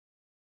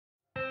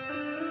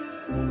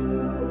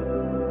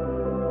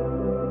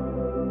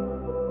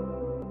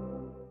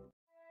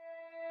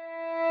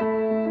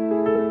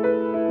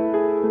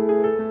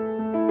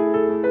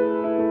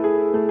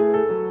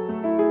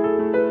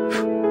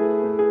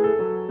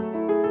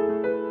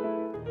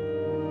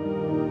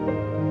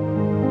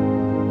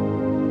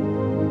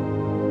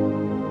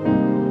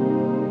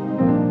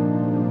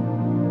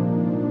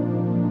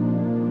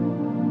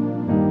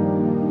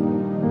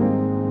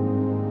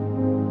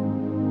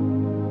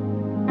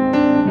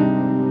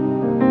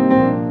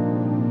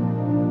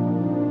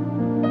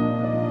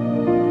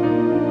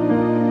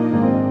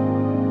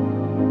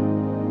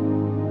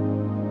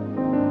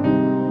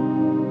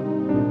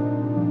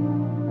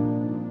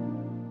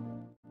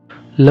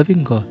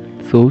Loving God,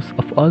 source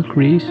of all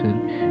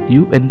creation,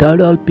 you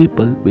endowed all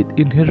people with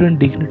inherent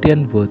dignity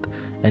and worth,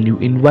 and you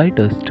invite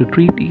us to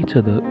treat each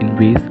other in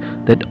ways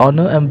that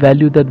honor and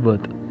value that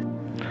worth.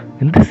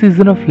 In this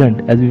season of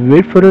Lent, as we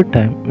wait for a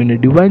time when a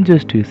divine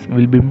justice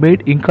will be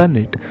made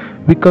incarnate,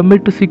 we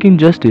commit to seeking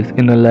justice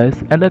in our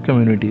lives and our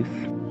communities.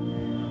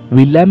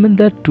 We lament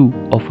that too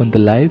often the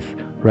lives,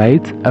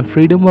 rights, and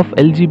freedom of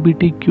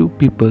LGBTQ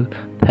people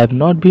have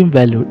not been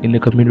valued in the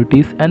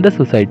communities and the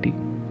society.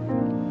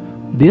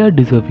 They are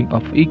deserving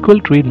of equal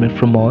treatment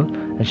from all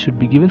and should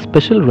be given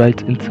special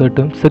rights in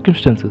certain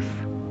circumstances.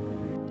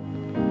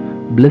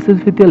 Bless us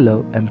with your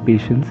love and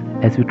patience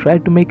as we try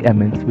to make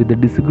amends with the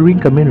disagreeing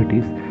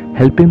communities,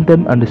 helping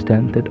them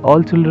understand that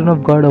all children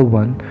of God are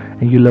one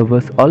and you love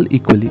us all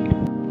equally.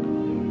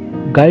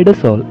 Guide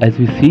us all as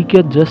we seek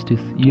your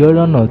justice here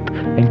on earth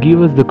and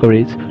give us the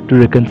courage to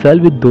reconcile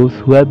with those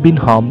who have been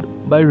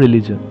harmed by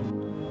religion.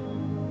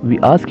 We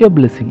ask your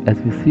blessing as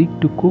we seek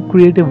to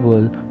co-create a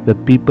world where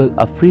people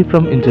are free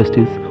from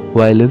injustice,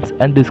 violence,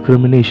 and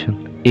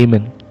discrimination.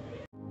 Amen.